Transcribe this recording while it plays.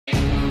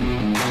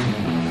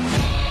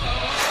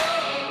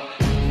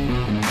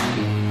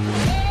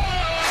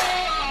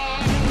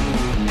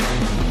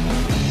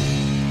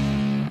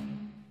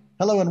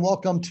Hello and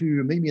welcome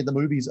to Meet Me at the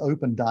Movies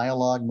Open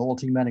Dialogue. Noel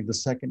T Manning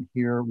II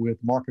here with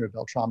Marco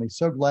Beltrami.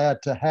 So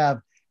glad to have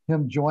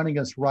him joining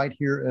us right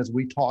here as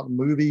we talk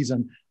movies.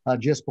 And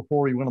just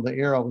before we went on the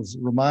air, I was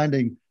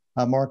reminding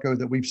Marco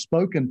that we've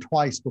spoken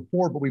twice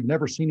before, but we've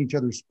never seen each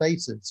other's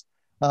faces.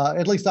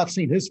 At least I've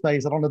seen his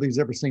face. I don't know if he's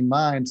ever seen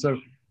mine. So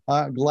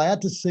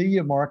glad to see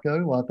you,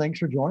 Marco. Thanks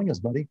for joining us,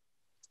 buddy.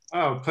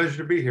 Oh, pleasure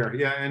to be here.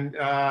 Yeah, and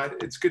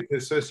it's good to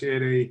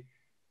associate a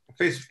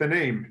face with the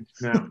name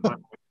now.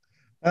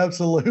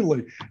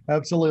 Absolutely.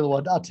 Absolutely.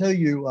 Well, I'll tell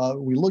you,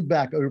 we look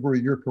back over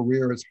your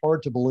career. It's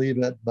hard to believe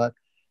it, but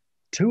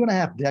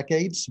 2.5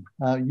 decades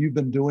you've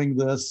been doing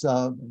this.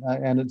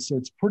 And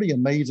it's pretty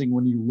amazing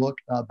when you look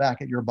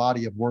back at your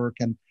body of work.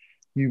 And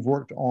you've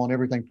worked on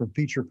everything from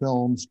feature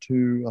films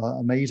to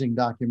amazing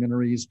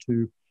documentaries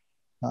to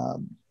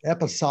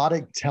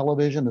episodic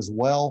television as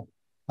well.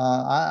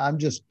 I'm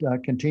just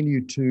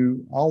continue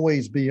to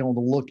always be on the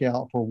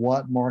lookout for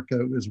what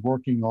Marco is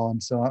working on.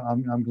 So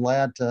I'm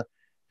glad to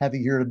have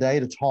you here today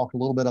to talk a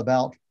little bit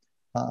about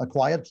A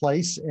Quiet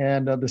Place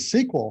and the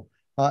sequel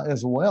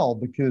as well,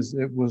 because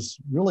it was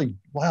really,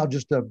 wow,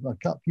 just a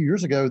few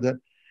years ago that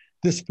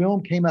this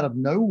film came out of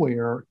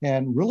nowhere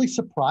and really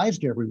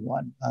surprised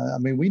everyone. I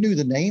mean, we knew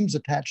the names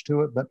attached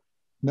to it, but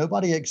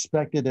nobody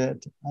expected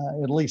it,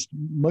 at least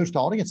most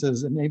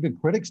audiences and even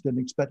critics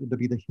didn't expect it to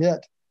be the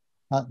hit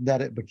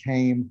that it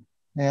became.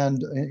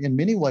 And in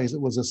many ways,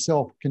 it was a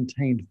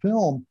self-contained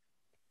film,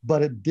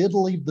 but it did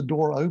leave the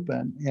door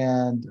open.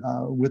 And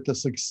with the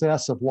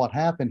success of what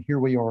happened, here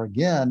we are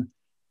again,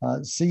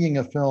 seeing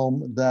a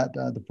film that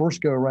the first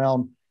go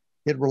around,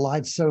 it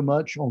relied so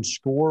much on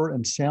score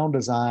and sound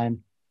design.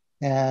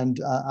 And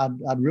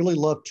I'd really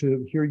love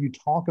to hear you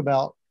talk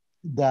about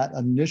that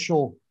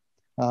initial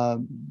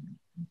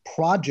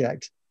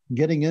project,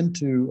 getting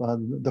into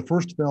the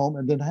first film,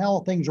 and then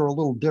how things are a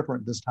little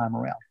different this time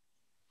around.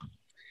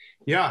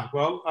 Yeah,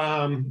 well,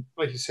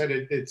 like you said,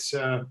 it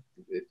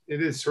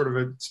is sort of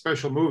a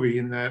special movie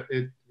in that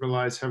it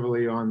relies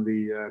heavily on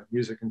the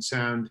music and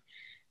sound,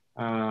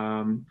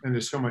 and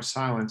there's so much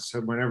silence.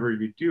 So whenever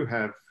you do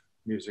have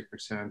music or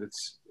sound,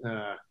 it's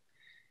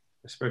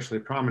especially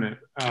prominent.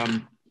 I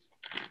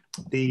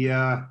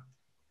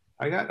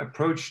got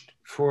approached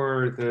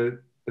for the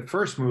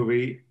first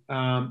movie,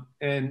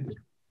 and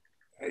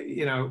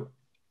you know,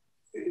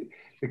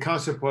 the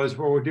concept was,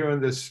 well, we're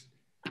doing this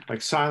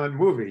like silent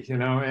movie, you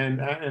know, and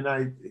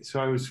I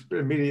was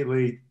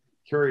immediately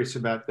curious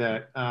about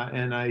that,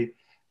 and I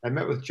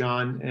met with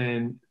John,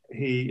 and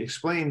he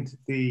explained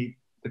the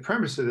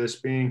premise of this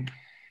being,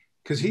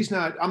 because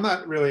I'm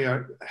not really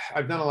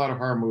I've done a lot of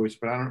horror movies,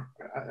 but I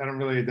don't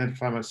really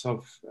identify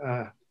myself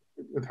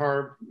with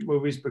horror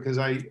movies because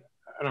I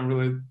don't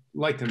really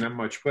like them that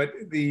much. But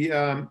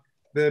the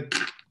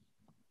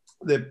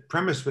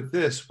premise with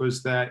this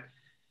was that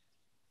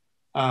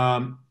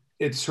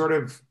it's sort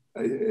of,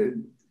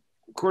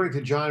 according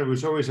to John, it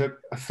was always a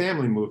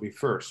family movie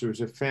first. It was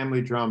a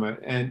family drama.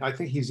 And I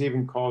think he's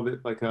even called it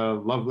like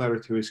a love letter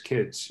to his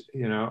kids,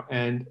 you know,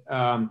 and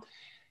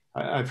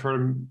I've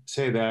heard him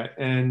say that.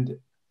 And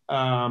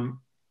the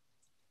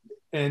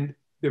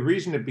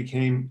reason it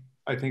became,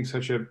 I think,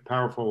 such a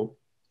powerful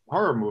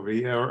horror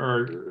movie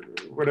or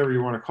whatever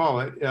you want to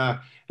call it,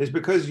 is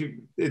because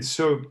it's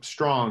so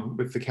strong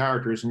with the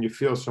characters and you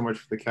feel so much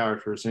for the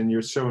characters and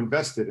you're so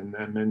invested in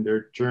them and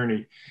their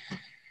journey.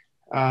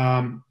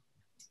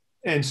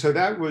 And so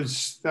that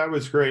was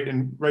great.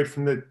 And right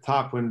from the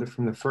top,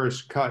 from the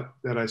first cut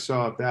that I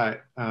saw of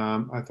that,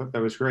 I thought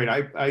that was great.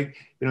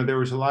 There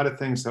was a lot of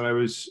things that I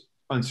was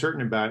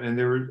uncertain about, and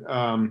there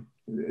were,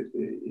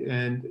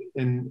 and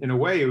in a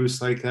way, it was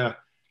like I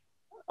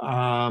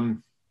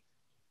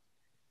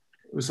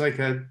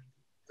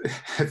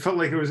felt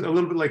like it was a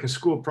little bit like a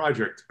school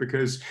project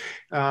because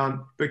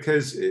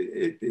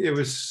it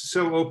was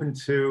so open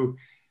to.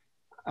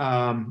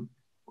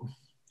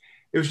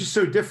 It was just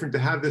so different to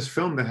have this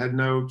film that had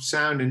no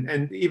sound,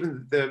 and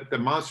even the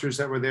monsters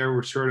that were there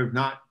were sort of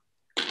not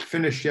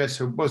finished yet,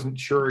 so wasn't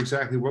sure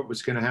exactly what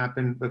was going to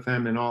happen with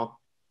them and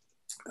all.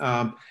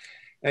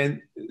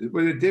 And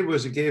what it did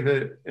was it gave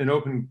an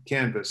open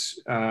canvas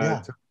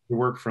to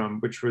work from,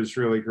 which was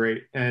really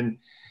great. And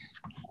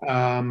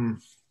John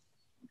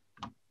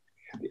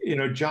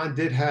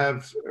did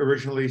have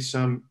originally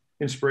some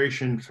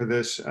inspiration for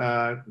this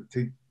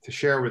to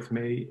share with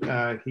me.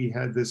 He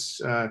had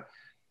this.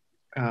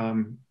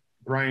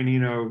 Brian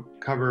Eno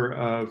cover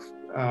of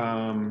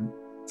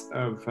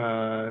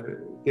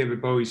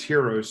David Bowie's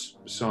Heroes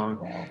song,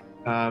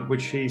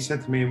 which he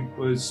sent to me.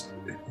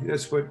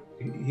 That's what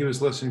he was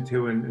listening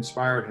to and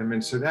inspired him.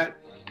 And so that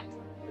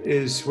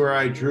is where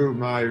I drew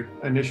my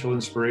initial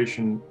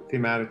inspiration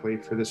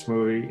thematically for this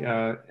movie,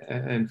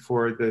 and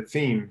for the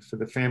theme, for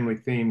the family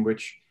theme,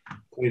 which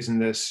plays in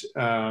this,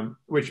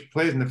 which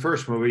plays in the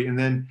first movie, and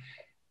then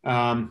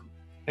and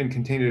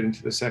continued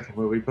into the second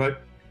movie.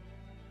 But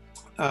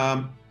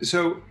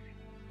so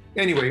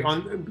anyway,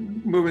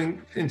 on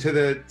moving into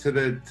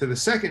the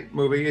second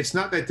movie, it's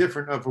not that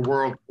different of a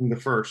world from the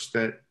first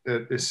that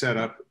is set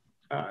up.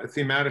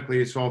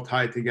 thematically, it's all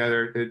tied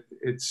together.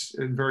 It's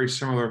a very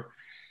similar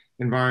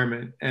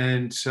environment.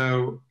 And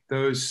so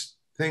those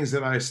things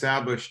that I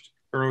established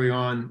early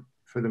on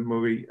for the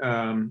movie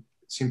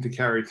seem to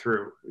carry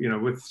through,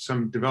 with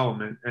some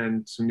development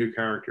and some new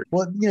characters.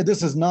 Well,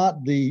 this is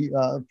not the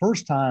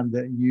first time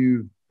that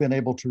you've been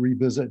able to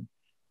revisit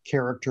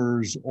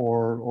characters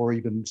or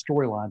even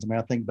storylines. I mean,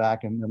 I think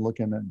back and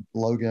looking at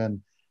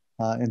Logan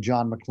and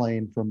John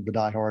McClane from the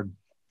Die Hard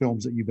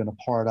films that you've been a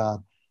part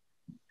of.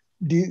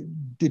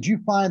 Did you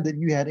find that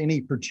you had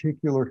any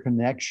particular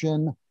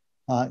connection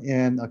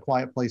in A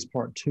Quiet Place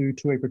Part 2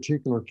 to a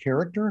particular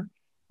character?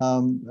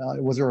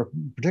 Was there a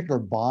particular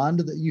bond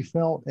that you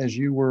felt as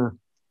you were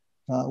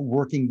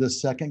working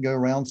this second go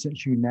around,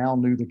 since you now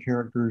knew the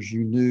characters,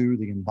 you knew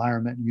the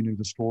environment, you knew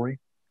the story?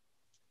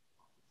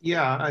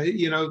 Yeah,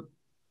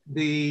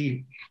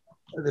 the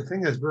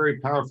thing that's very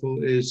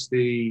powerful is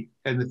the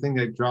thing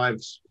that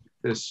drives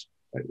this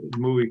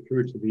movie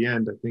through to the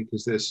end, I think,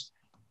 is this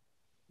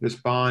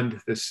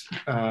bond, this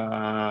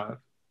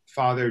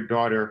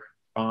father-daughter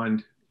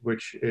bond,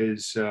 which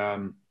is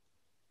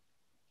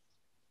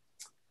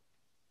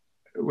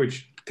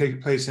which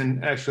take place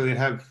and actually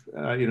has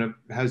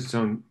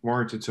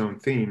warrants its own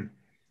theme.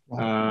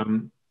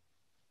 Wow.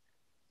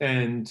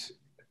 And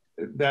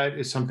that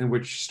is something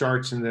which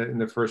starts in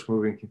the first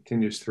movie and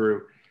continues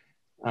through.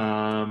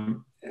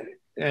 And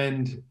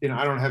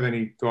I don't have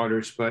any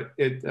daughters, but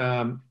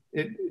I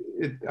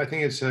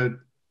think it's a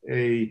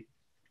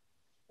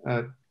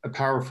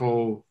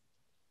powerful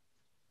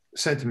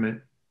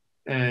sentiment,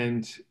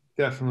 and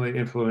definitely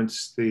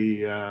influenced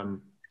the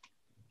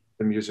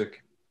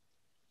music.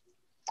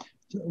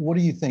 What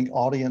do you think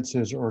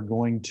audiences are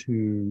going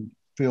to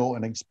feel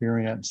and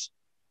experience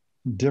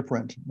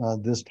different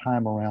this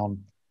time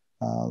around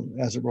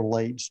as it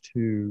relates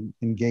to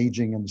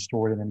engaging in the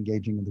story and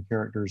engaging in the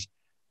characters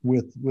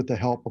with the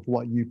help of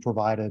what you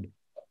provided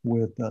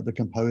with the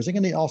composing?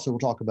 And also we'll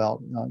talk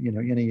about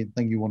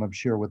anything you want to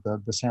share with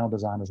the sound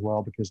design as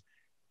well, because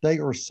they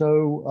are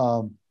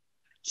so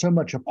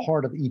much a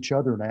part of each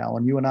other now.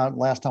 And you and I,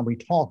 last time we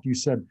talked, you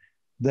said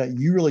that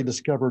you really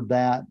discovered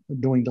that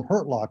doing The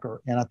Hurt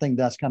Locker. And I think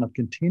that's kind of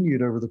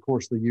continued over the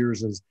course of the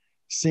years, is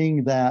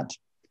seeing that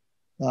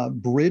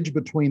bridge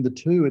between the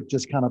two. It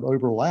just kind of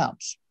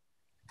overlaps.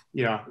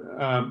 Yeah,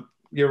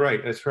 you're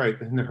right. That's right.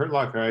 In The Hurt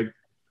Locker, I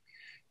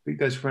think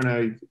that's when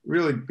I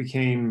really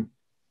became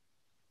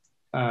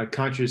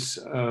conscious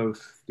of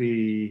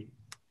the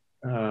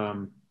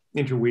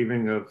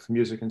interweaving of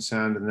music and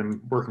sound and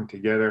them working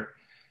together.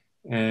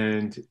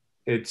 And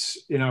it's,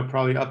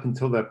 probably up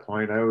until that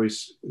point, I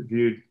always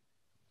viewed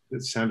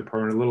the sound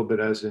department a little bit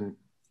as an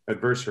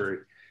adversary.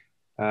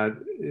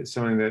 It's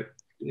something that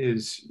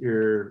is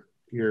you're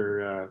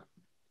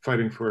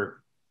fighting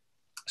for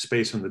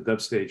space on the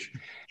dub stage.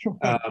 Sure.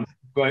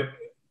 But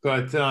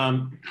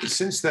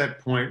since that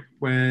point,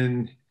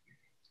 when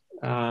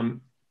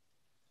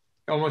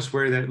almost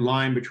where that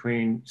line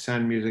between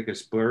sound and music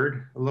is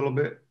blurred a little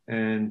bit,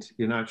 and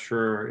you're not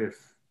sure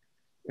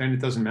and it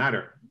doesn't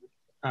matter.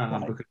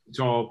 Right. Because it's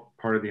all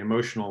part of the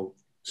emotional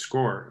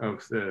score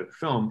of the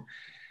film.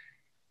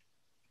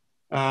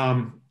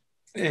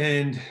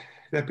 And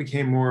that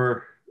became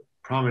more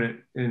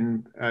prominent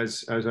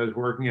as I was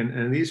working,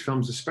 and these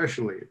films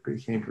especially, it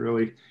became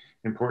really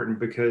important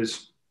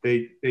because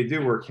they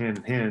do work hand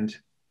in hand.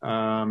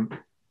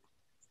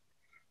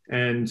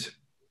 And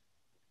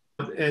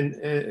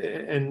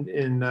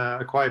in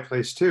A Quiet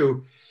Place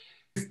too,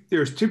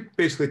 there's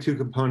basically two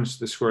components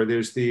to the score.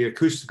 There's the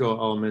acoustical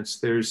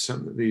elements. There's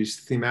some of these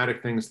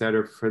thematic things that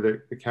are for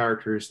the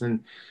characters.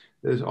 Then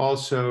there's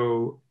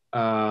also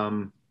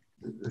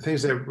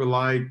things that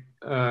rely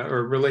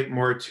or relate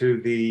more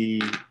to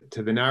the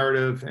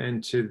narrative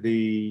and to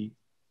the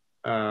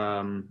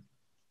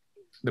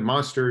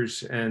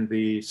monsters and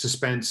the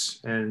suspense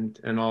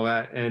and all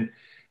that. And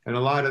a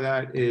lot of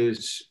that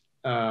is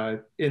in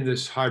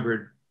this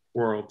hybrid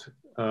world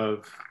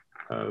of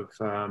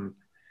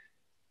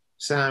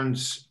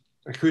sounds,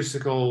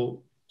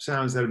 acoustical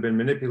sounds that have been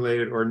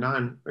manipulated, or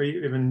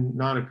even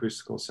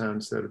non-acoustical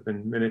sounds that have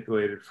been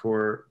manipulated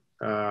for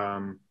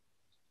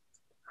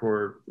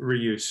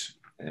reuse,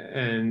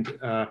 and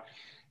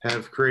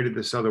have created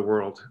this other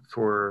world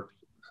for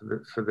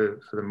the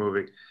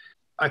movie.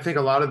 I think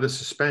a lot of the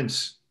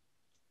suspense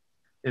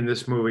in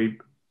this movie,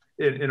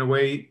 in a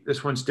way,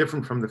 this one's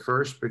different from the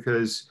first,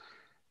 because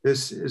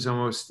this is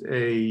almost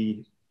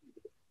an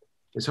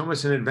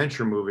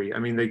adventure movie. I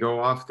mean, they go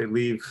off, they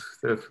leave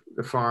the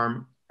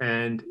farm,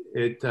 and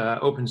it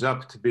opens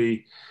up to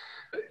be,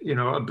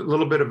 a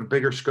little bit of a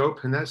bigger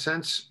scope in that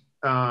sense.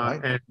 Right.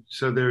 And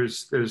so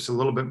there's a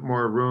little bit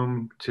more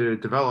room to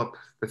develop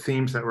the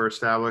themes that were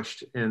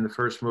established in the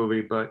first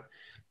movie, but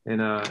in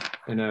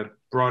a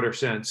broader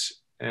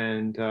sense.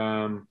 And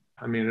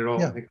I mean, it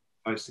all, I think,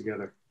 ties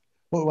together.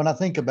 Well, when I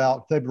think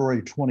about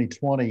February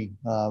 2020,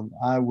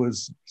 I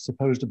was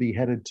supposed to be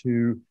headed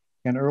to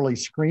an early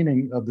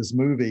screening of this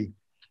movie,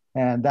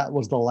 and that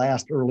was the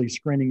last early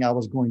screening I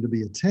was going to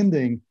be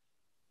attending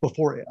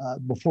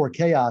before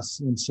chaos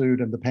ensued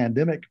and the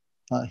pandemic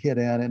hit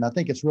in, and I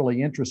think it's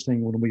really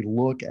interesting when we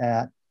look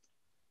at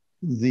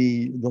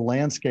the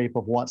landscape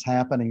of what's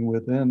happening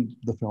within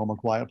the film A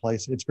Quiet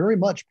Place. It's very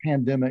much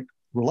pandemic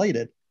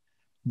related,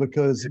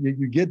 because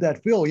you get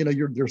that feel,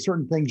 there's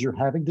certain things you're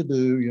having to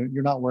do.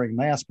 You're not wearing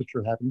masks, but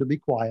you're having to be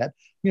quiet.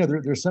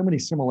 There's so many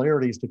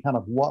similarities to kind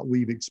of what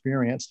we've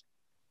experienced,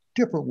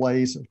 different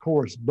ways, of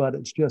course, but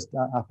it's just,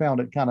 I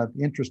found it kind of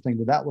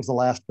interesting that was the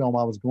last film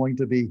I was going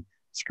to be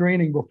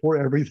screening before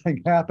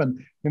everything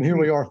happened. And here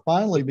we are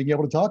finally being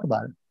able to talk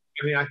about it.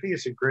 I mean, I think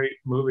it's a great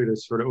movie to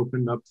sort of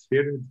open up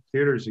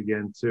theaters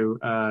again too.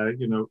 I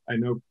know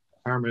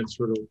Paramount's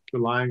sort of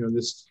relying on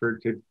this to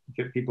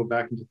get people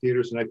back into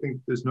theaters, and I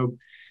think this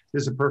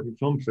is a perfect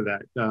film for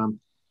that.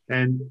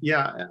 And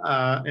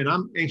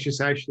I'm anxious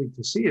actually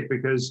to see it,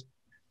 because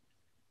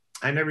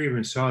I never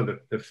even saw the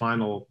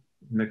final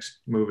mixed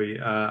movie.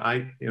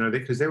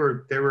 Because they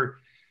were,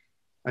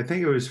 I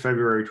think it was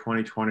February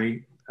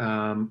 2020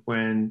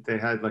 when they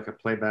had like a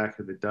playback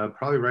of the dub,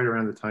 probably right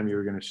around the time you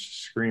were going to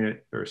screen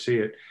it or see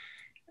it.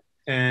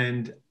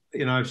 And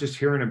I was just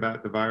hearing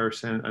about the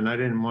virus, and I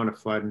didn't want to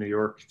fly to New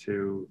York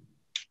to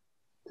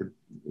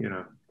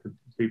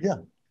be. Yeah.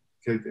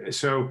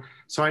 So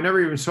I never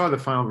even saw the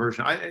final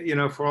version.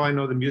 For all I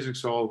know, the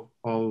music's all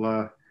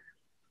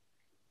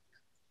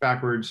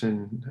backwards,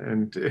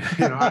 and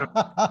I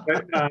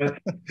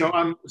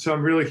don't. So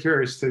I'm really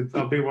curious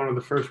I'll be one of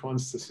the first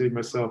ones to see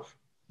myself.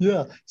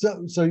 Yeah.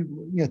 So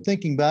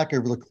thinking back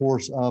over the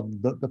course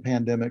of the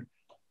pandemic,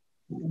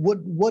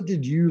 what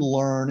did you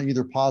learn,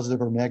 either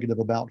positive or negative,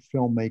 about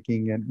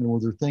filmmaking, and were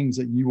there things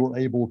that you were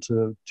able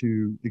to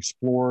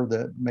explore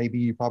that maybe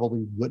you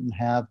probably wouldn't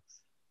have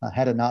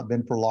had it not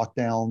been for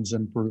lockdowns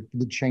and for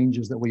the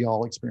changes that we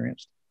all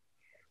experienced?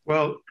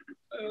 Well,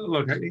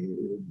 look,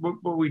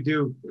 what we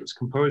do as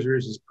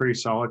composers is pretty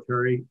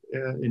solitary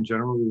in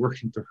general. We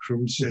work in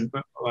rooms and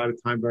a lot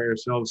of time by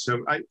ourselves.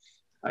 So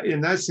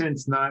in that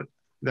sense, not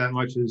that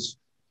much is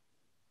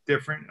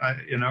different.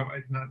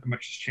 Not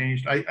much has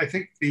changed. I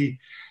think the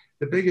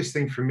biggest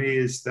thing for me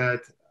is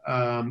that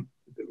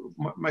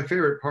my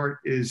favorite part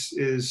is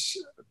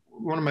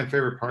one of my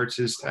favorite parts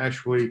is to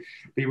actually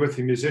be with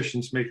the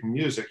musicians making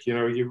music.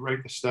 You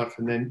write the stuff,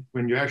 and then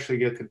when you actually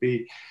get to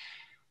be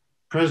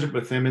present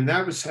with them. And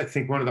that was, I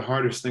think, one of the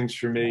hardest things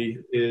for me.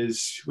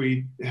 Is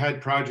we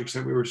had projects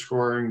that we were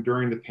scoring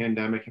during the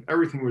pandemic, and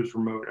everything was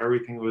remote.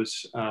 Everything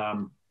was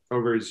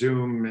over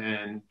Zoom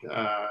and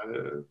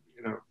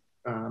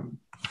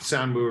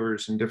sound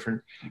movers and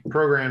different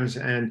programs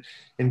and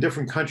in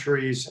different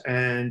countries,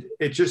 and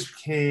it just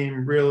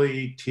became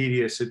really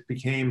tedious. It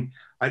became,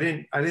 I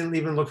didn't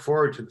even look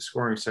forward to the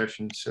scoring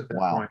sessions at that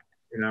point.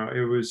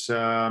 It was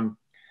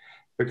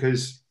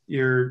because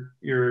you're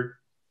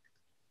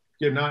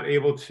not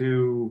able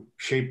to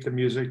shape the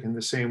music in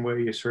the same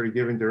way. You're sort of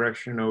given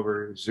direction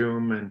over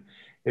Zoom, and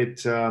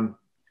it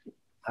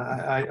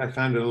I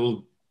found it a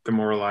little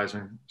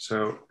demoralizing.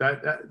 So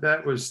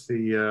that was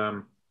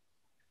the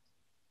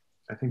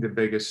I think the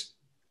biggest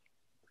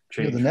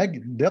change.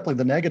 Definitely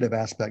the negative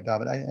aspect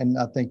of it, and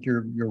I think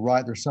you're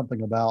right. There's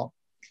something about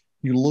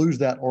you lose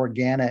that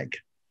organic,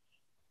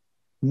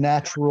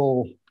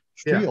 natural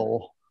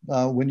feel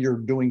when you're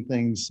doing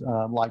things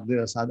like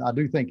this. I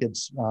do think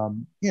it's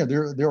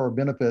there are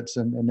benefits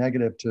and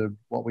negative to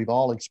what we've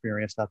all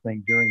experienced, I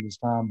think, during this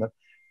time. But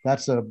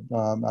that's I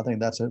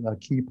think that's a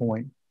key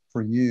point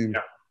for you.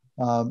 Yeah.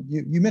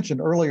 You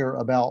mentioned earlier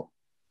about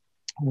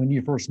when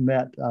you first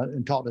met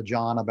and talked to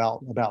John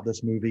about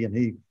this movie, and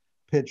he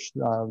pitched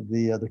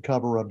the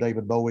cover of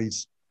David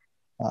Bowie's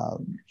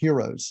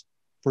Heroes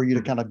for you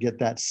to kind of get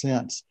that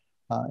sense.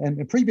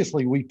 And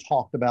previously we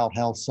talked about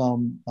how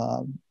some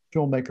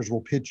filmmakers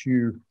will pitch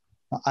you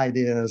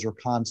ideas or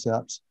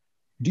concepts.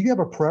 Do you have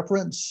a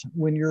preference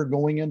when you're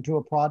going into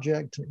a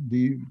project?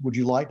 Would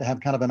you like to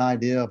have kind of an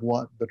idea of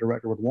what the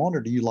director would want,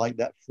 or do you like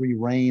that free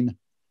reign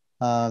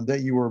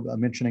that you were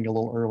mentioning a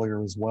little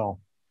earlier as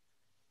well?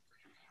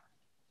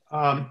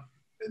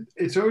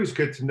 It's always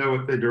good to know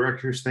what the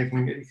director's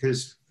thinking,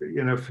 because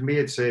for me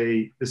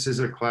this is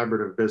a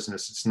collaborative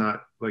business. It's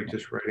not like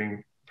just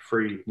writing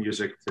free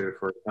music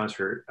for a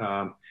concert,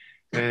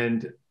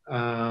 and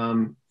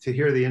to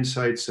hear the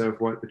insights of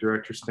what the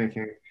director's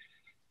thinking,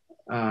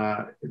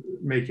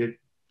 make it,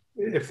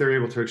 if they're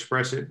able to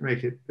express it,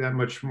 make it that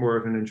much more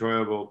of an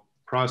enjoyable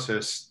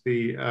process.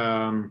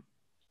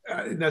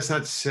 That's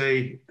not to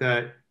say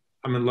that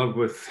I'm in love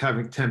with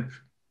having temp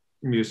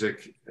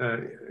music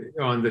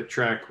on the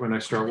track when I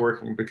start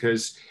working,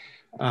 because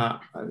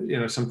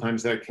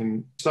sometimes that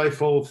can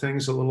stifle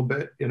things a little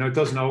bit. It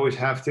doesn't always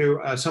have to.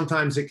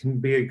 Sometimes it can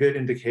be a good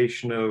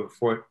indication of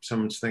what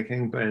someone's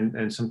thinking,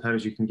 and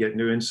sometimes you can get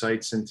new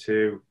insights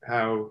into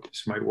how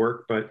this might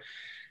work. But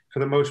for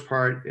the most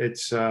part,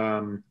 it's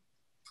I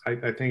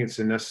think it's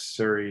a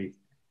necessary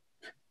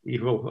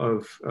evil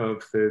of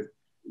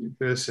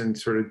this, and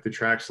sort of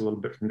detracts a little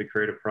bit from the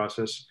creative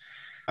process.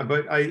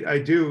 But I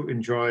do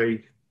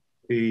enjoy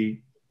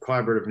the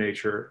collaborative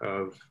nature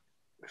of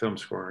film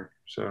scoring.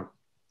 So,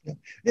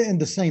 in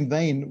the same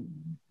vein,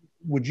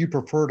 would you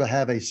prefer to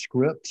have a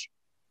script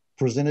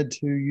presented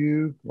to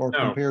you or No,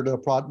 compared to a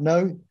project?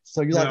 No.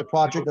 So you like no. the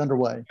project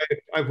underway?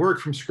 I've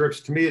worked from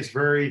scripts. To me, it's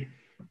very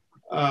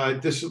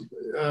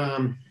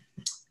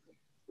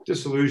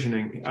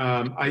disillusioning.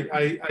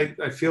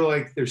 I feel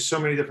like there's so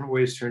many different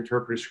ways to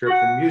interpret a script,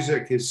 and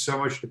music is so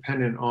much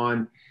dependent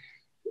on.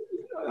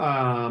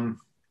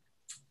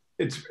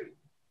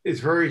 It's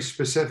very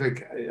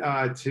specific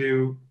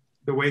to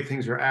the way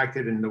things are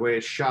acted and the way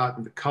it's shot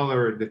and the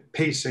color, the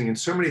pacing, and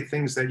so many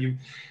things that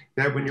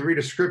when you read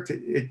a script,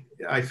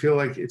 I feel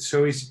like it's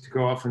so easy to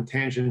go off on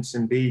tangents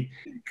and be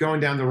going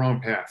down the wrong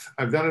path.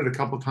 I've done it a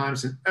couple of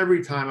times, and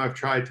every time I've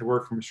tried to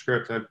work from a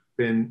script, I've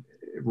been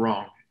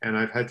wrong, and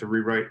I've had to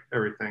rewrite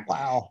everything.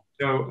 Wow.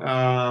 So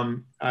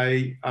I'm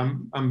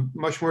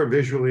much more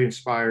visually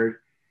inspired.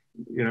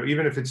 You know,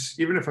 even if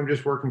I'm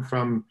just working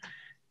from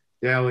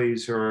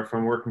dailies or if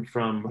I'm working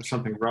from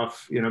something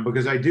rough, you know,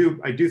 because I do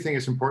think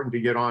it's important to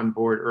get on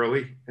board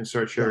early and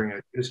start sharing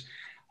ideas.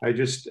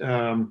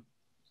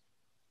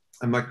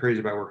 I'm not crazy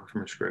about working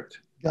from a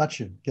script.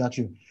 Gotcha.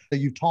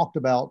 You've talked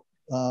about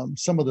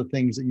some of the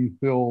things that you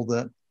feel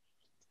that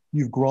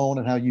you've grown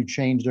and how you've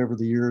changed over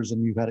the years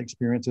and you've had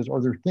experiences.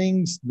 Are there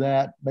things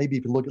that maybe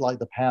if you look at like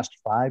the past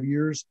 5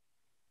 years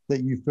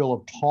that you feel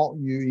have taught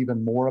you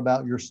even more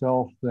about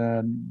yourself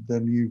than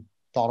you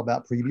thought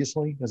about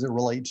previously as it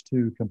relates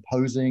to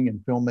composing and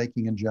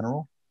filmmaking in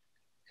general?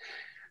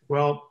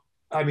 Well,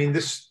 I mean,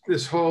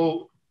 this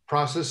whole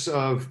process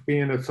of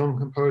being a film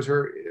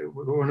composer,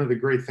 one of the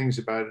great things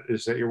about it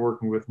is that you're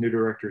working with new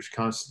directors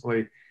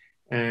constantly,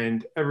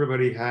 and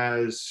everybody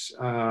has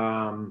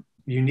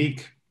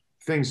unique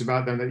things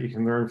about them that you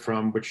can learn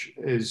from, which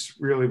is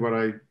really what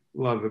I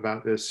love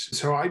about this.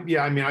 So I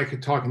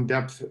could talk in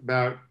depth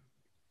about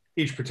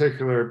each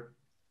particular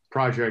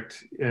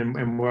project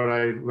and what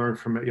I learned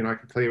from it. You know, I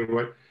can tell you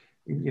what,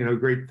 you know,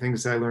 great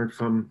things I learned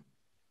from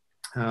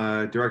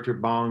director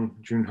Bong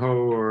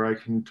Joon-ho, or I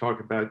can talk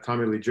about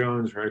Tommy Lee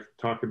Jones, or I can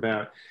talk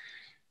about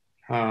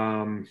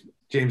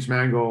James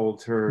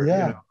Mangold, or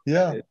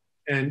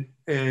and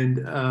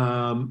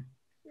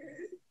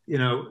you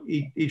know,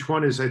 each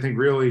one is, I think,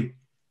 really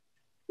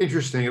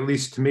interesting, at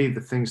least to me,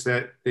 the things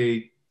that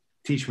they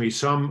teach me.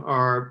 Some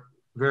are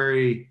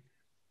very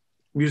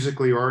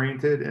musically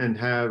oriented and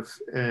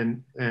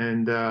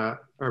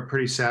are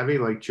pretty savvy,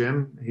 like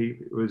Jim. He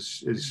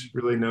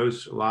really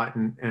knows a lot,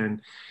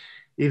 and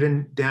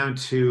even down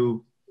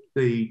to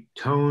the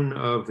tone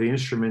of the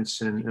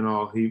instruments and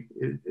all,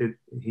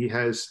 he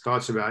has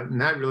thoughts about it,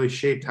 and that really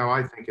shaped how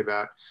I think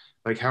about,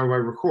 like, how I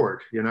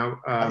record, you know,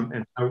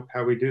 and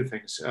how we do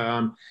things.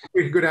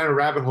 We could go down a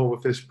rabbit hole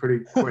with this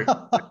pretty quick.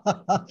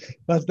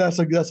 that's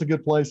a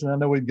good place, and I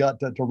know we've got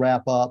to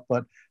wrap up,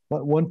 but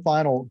one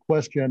final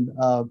question.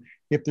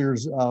 If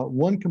there's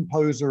one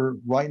composer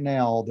right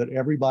now that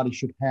everybody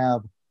should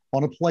have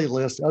on a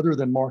playlist other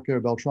than Marco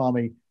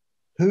Beltrami,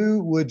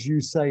 who would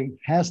you say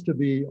has to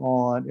be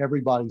on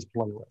everybody's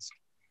playlist?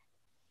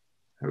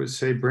 I would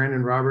say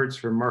Brandon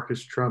Roberts or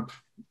Marcus Trump.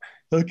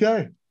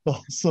 Okay,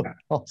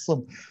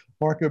 awesome.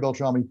 Marco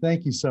Beltrami,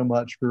 thank you so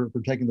much for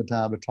taking the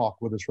time to talk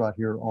with us right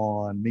here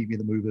on Meet Me in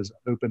the Movies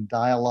Open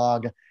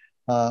Dialogue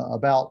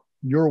about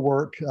your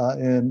work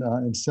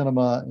in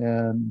cinema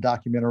and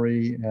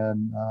documentary,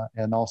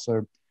 and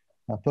also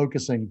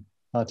focusing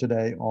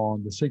today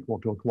on the sequel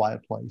to A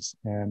Quiet Place.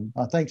 And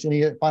thanks.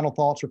 Any final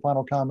thoughts or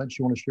final comments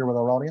you want to share with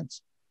our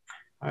audience?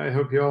 I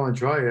hope you all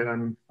enjoy it.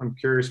 I'm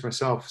curious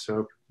myself.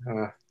 So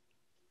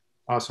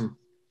awesome.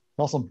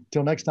 Awesome.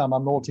 Till next time,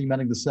 I'm Noel T.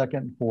 Manning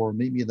II for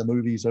Meet Me in the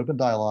Movies Open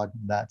Dialogue.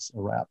 That's a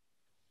wrap.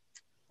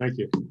 Thank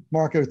you.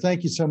 Marco,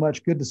 thank you so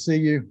much. Good to see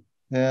you.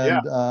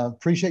 And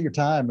appreciate your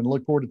time and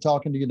look forward to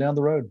talking to you down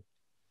the road.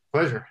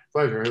 Pleasure.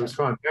 It was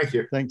fun. Thank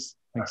you. Thanks.